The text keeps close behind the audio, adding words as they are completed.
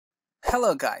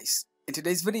Hello guys, in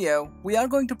today's video, we are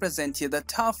going to present you the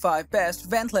top 5 best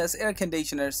ventless air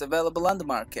conditioners available on the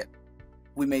market.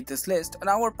 We made this list on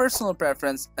our personal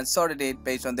preference and sorted it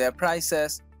based on their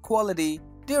prices, quality,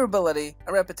 durability,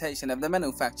 and reputation of the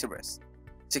manufacturers.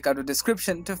 Check out the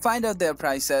description to find out their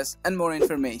prices and more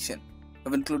information.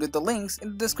 I've included the links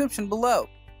in the description below.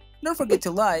 Don't forget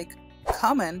to like,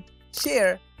 comment,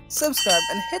 share, subscribe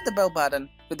and hit the bell button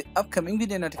for the upcoming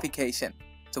video notification.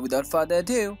 So without further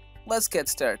ado, let's get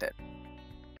started.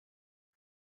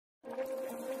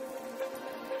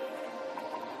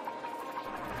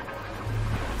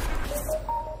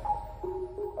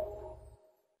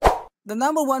 The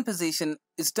number 1 position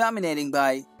is dominating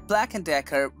by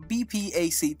BLACK+DECKER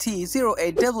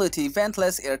BPACT08WT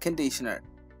Ventless Air Conditioner.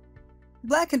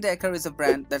 BLACK+DECKER is a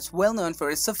brand that's well known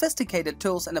for its sophisticated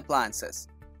tools and appliances.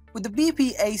 With the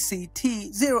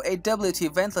BPACT08WT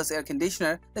Ventless Air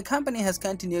Conditioner, the company has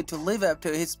continued to live up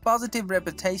to its positive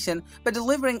reputation by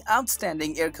delivering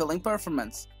outstanding air cooling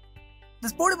performance.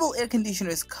 This portable air conditioner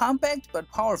is compact but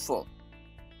powerful.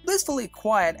 Blissfully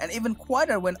quiet and even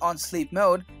quieter when on sleep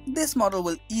mode, this model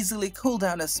will easily cool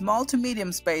down a small to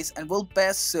medium space and will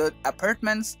best suit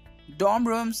apartments, dorm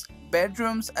rooms,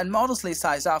 bedrooms, and modestly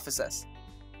sized offices.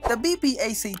 The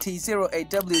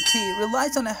BPACT08WT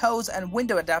relies on a hose and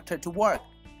window adapter to work.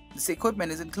 This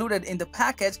equipment is included in the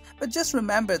package, but just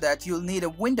remember that you'll need a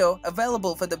window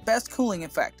available for the best cooling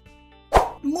effect.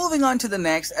 Moving on to the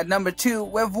next, at number 2,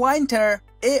 we have Whynter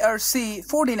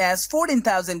ARC14S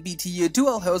 14,000 BTU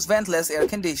Dual Hose Ventless Air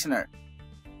Conditioner.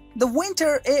 The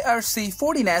Whynter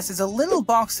ARC14S is a little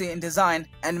boxy in design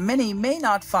and many may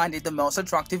not find it the most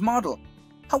attractive model.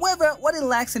 However, what it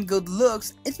lacks in good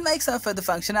looks, it makes up for the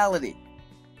functionality.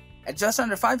 At just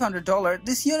under $500,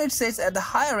 this unit sits at the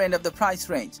higher end of the price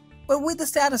range, but with the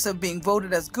status of being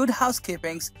voted as Good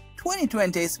Housekeeping's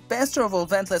 2020's Best Durable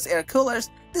Ventless Air Coolers,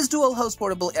 this dual-hose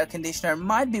portable air conditioner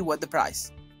might be worth the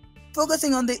price.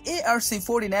 Focusing on the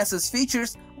ARC14S's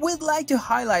features, we'd like to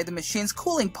highlight the machine's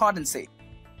cooling potency.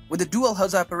 With the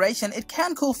dual-hose operation, it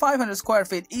can cool 500 square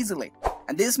feet easily,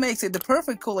 and this makes it the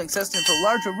perfect cooling system for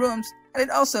larger rooms, and it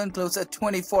also includes a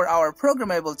 24-hour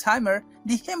programmable timer,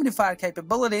 dehumidifier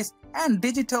capabilities, and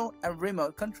digital and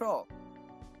remote control.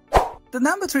 The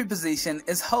number 3 position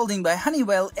is holding by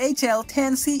Honeywell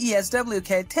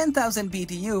HL10CESWK 10,000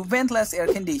 BTU Ventless Air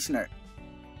Conditioner.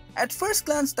 At first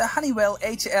glance, the Honeywell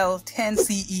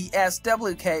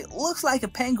HL10CESWK looks like a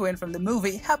penguin from the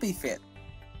movie Happy Feet.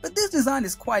 But this design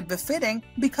is quite befitting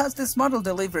because this model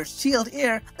delivers chilled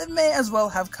air that may as well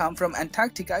have come from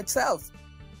Antarctica itself.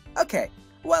 Okay,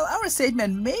 while our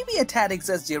statement may be a tad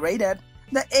exaggerated,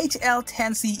 the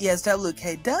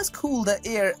HL10CESWK does cool the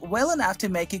air well enough to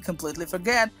make you completely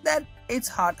forget that it's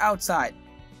hot outside.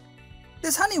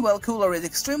 This Honeywell cooler is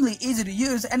extremely easy to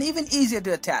use and even easier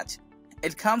to attach.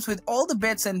 It comes with all the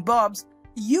bits and bobs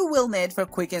you will need for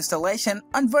quick installation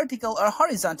on vertical or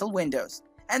horizontal windows,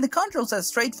 and the controls are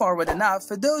straightforward enough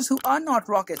for those who are not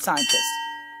rocket scientists.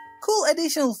 Cool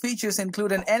additional features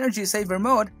include an energy saver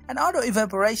mode, an auto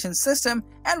evaporation system,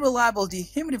 and reliable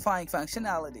dehumidifying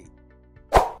functionality.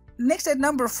 Next at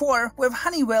number 4, we have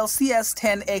Honeywell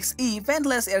CS10XE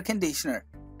Ventless Air Conditioner.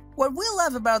 What we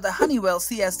love about the Honeywell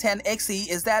CS10XE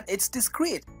is that it's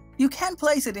discreet. You can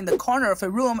place it in the corner of a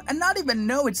room and not even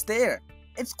know it's there.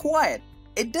 It's quiet.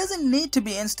 It doesn't need to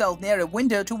be installed near a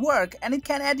window to work, and it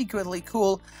can adequately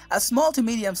cool a small to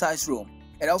medium-sized room.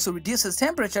 It also reduces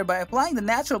temperature by applying the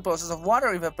natural process of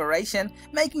water evaporation,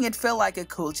 making it feel like a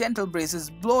cool, gentle breeze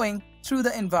is blowing through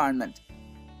the environment.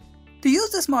 To use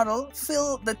this model,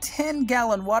 fill the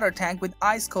 10-gallon water tank with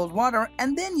ice-cold water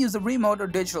and then use the remote or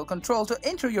digital control to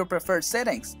enter your preferred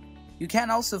settings. You can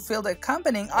also fill the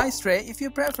accompanying ice tray if you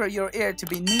prefer your air to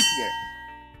be neater.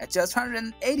 At just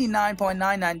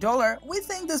 $189.99, we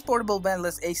think this portable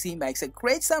ventless AC makes a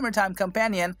great summertime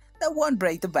companion that won't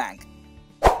break the bank.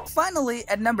 Finally,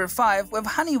 at number 5, we have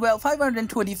Honeywell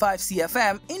 525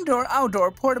 CFM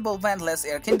Indoor-Outdoor Portable Ventless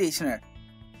Air Conditioner.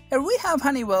 Here we have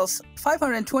Honeywell's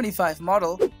 525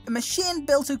 model, a machine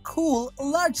built to cool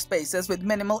large spaces with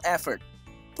minimal effort.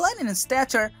 Plain in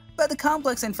stature, but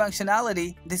complex in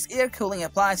functionality, this air cooling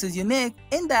appliance is unique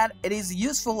in that it is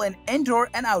useful in indoor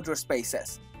and outdoor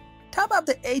spaces. Top up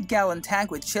the 8-gallon tank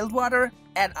with chilled water,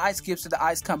 add ice cubes to the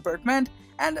ice compartment,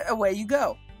 and away you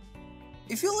go.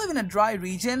 If you live in a dry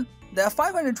region, the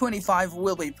 525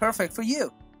 will be perfect for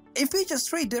you. It features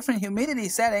 3 different humidity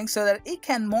settings so that it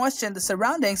can moisten the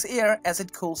surroundings air as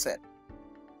it cools it.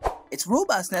 Its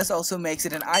robustness also makes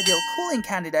it an ideal cooling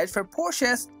candidate for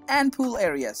porches and pool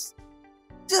areas.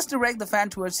 Just direct the fan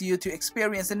towards you to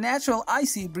experience a natural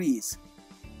icy breeze.